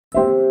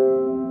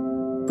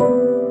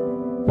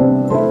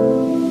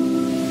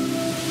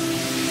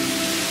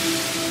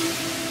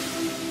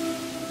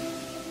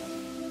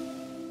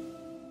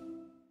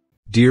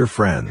Dear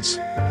friends,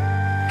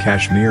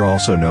 Kashmir,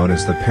 also known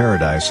as the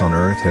paradise on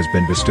earth, has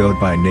been bestowed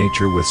by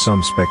nature with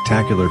some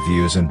spectacular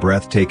views and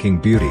breathtaking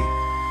beauty.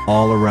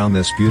 All around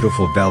this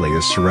beautiful valley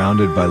is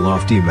surrounded by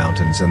lofty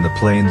mountains, and the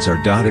plains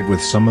are dotted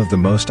with some of the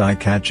most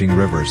eye-catching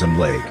rivers and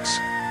lakes.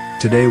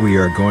 Today we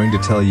are going to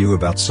tell you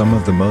about some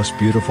of the most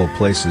beautiful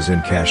places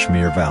in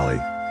Kashmir Valley.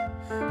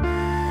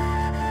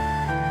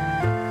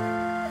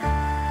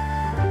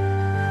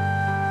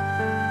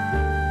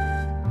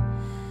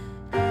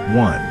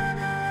 One.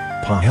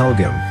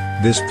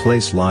 Pahalgam. This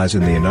place lies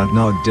in the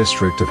Anantnag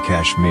district of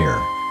Kashmir.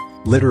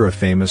 Later a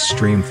famous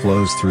stream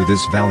flows through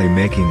this valley,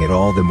 making it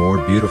all the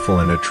more beautiful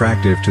and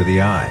attractive to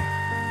the eye.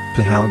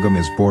 Pahalgam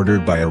is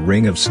bordered by a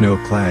ring of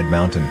snow-clad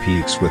mountain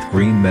peaks with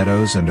green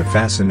meadows and a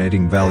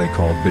fascinating valley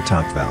called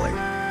Batak Valley.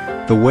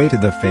 The way to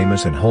the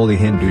famous and holy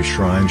Hindu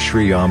shrine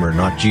Sri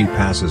Amarnath Ji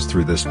passes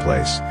through this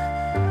place.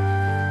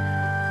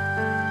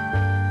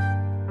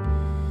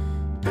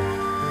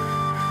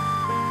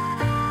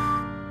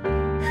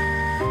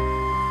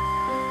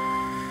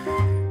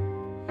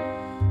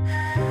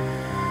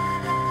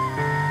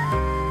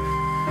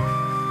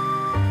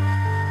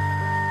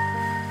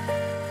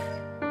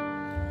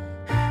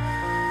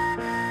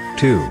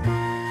 2.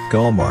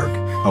 Gulmarg,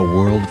 a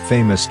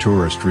world-famous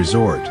tourist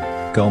resort.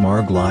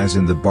 Gulmarg lies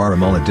in the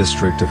Baramulla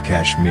district of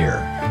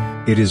Kashmir.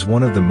 It is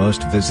one of the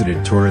most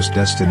visited tourist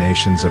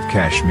destinations of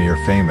Kashmir,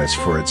 famous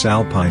for its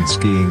alpine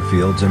skiing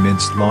fields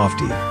amidst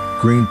lofty,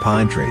 green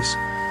pine trees.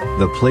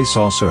 The place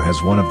also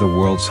has one of the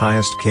world's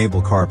highest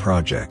cable car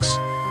projects.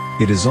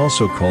 It is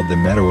also called the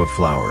Meadow of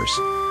Flowers.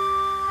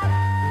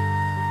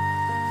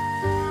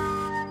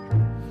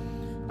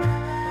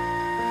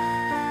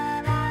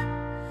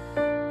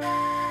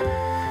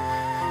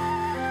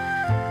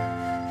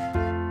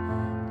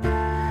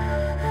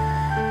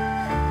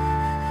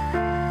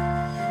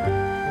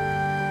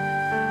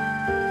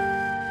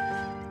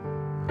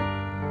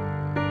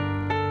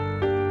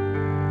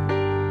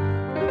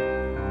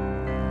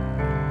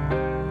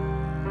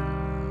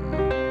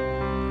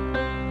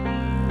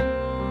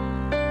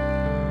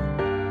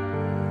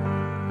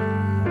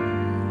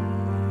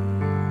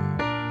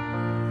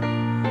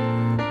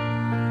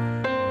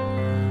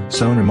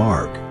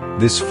 'Sonamarg'.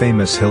 This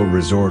famous hill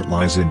resort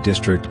lies in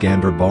district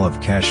Ganderbal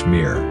of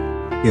Kashmir.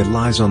 It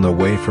lies on the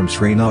way from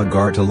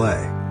Srinagar to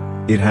Leh.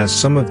 It has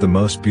some of the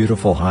most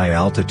beautiful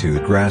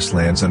high-altitude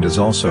grasslands and is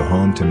also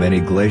home to many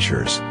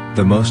glaciers,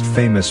 the most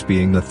famous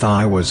being the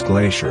Thiwas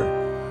Glacier.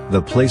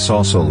 The place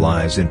also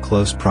lies in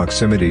close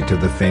proximity to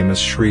the famous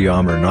Sri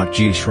Amarnath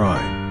Ji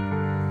shrine.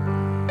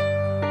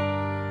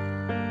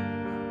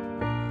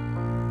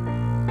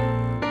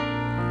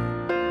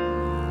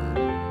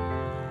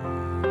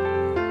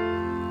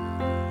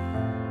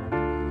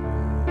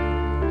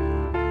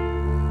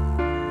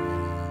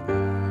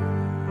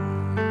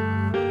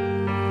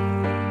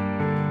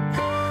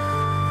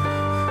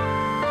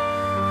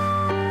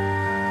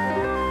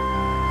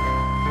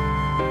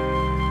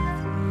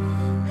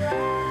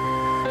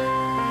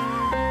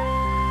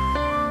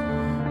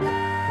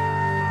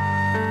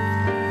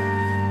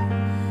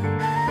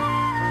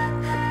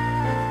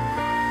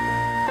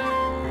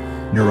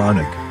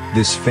 'Naranak'.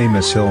 This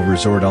famous hill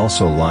resort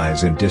also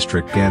lies in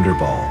district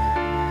Ganderbal.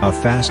 A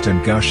fast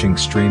and gushing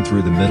stream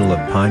through the middle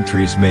of pine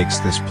trees makes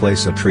this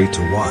place a treat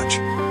to watch.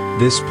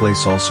 This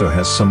place also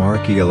has some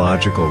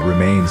archaeological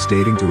remains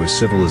dating to a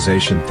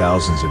civilization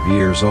thousands of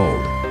years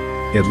old.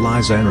 It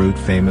lies en route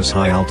famous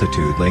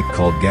high-altitude lake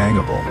called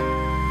Gangabal.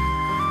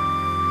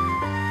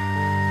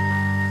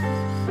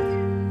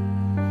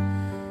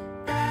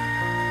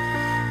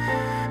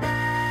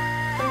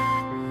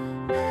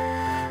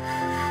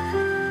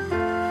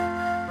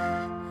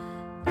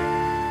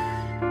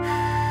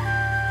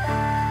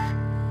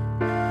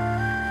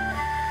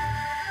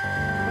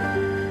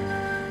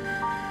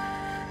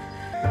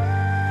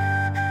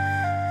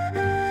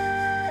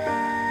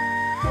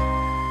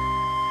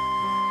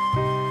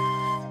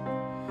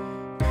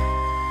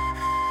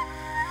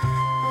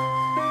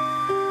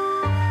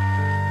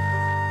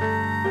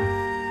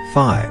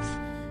 5.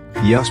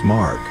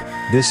 Yusmarg.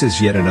 This is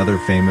yet another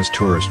famous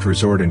tourist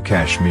resort in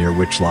Kashmir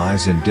which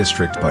lies in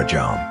district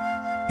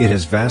Bajam. It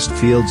has vast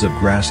fields of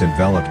grass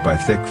enveloped by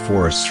thick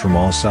forests from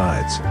all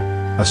sides.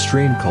 A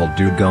stream called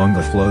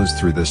Duganga flows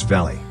through this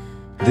valley.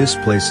 This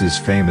place is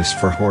famous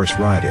for horse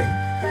riding.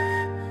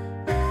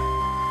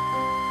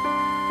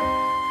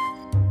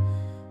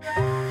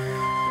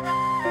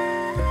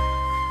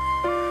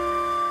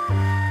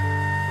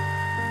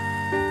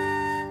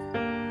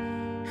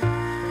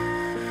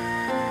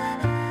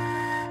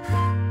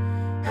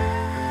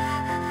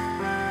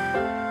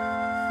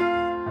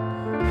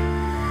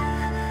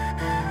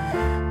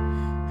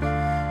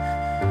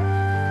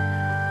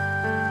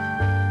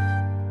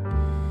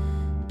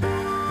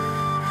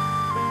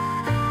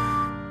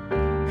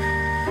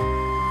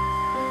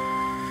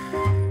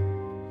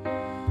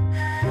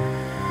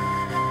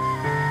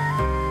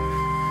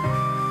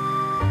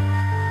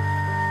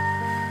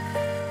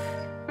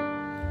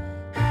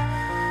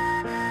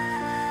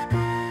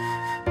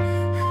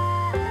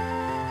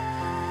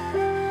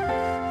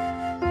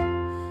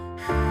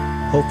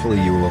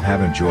 Hopefully you will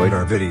have enjoyed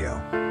our video.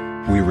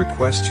 We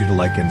request you to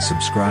like and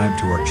subscribe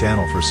to our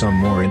channel for some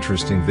more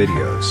interesting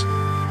videos.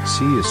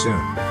 See you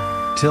soon.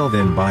 Till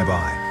then, bye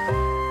bye.